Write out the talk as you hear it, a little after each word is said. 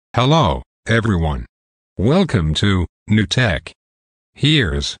Hello, everyone. Welcome to New Tech.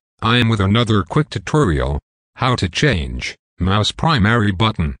 I am with another quick tutorial, how to change mouse primary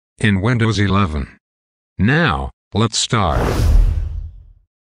button in Windows 11. Now, let's start.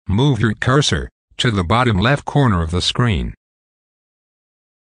 Move your cursor to the bottom left corner of the screen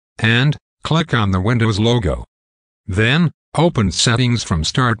and click on the Windows logo. Then, open Settings from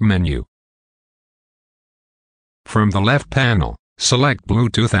Start menu. From the left panel, select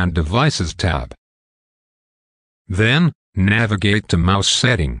Bluetooth and Devices tab. Then, navigate to Mouse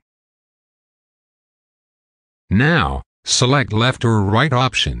Setting. Now, select left or right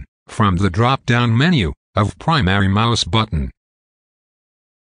option from the drop-down menu of primary mouse button.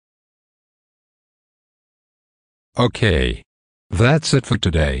 Okay. That's it for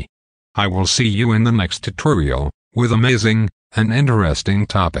today. I will see you in the next tutorial with amazing and interesting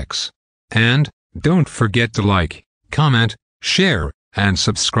topics. And don't forget to like, comment, share, and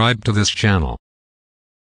subscribe to this channel.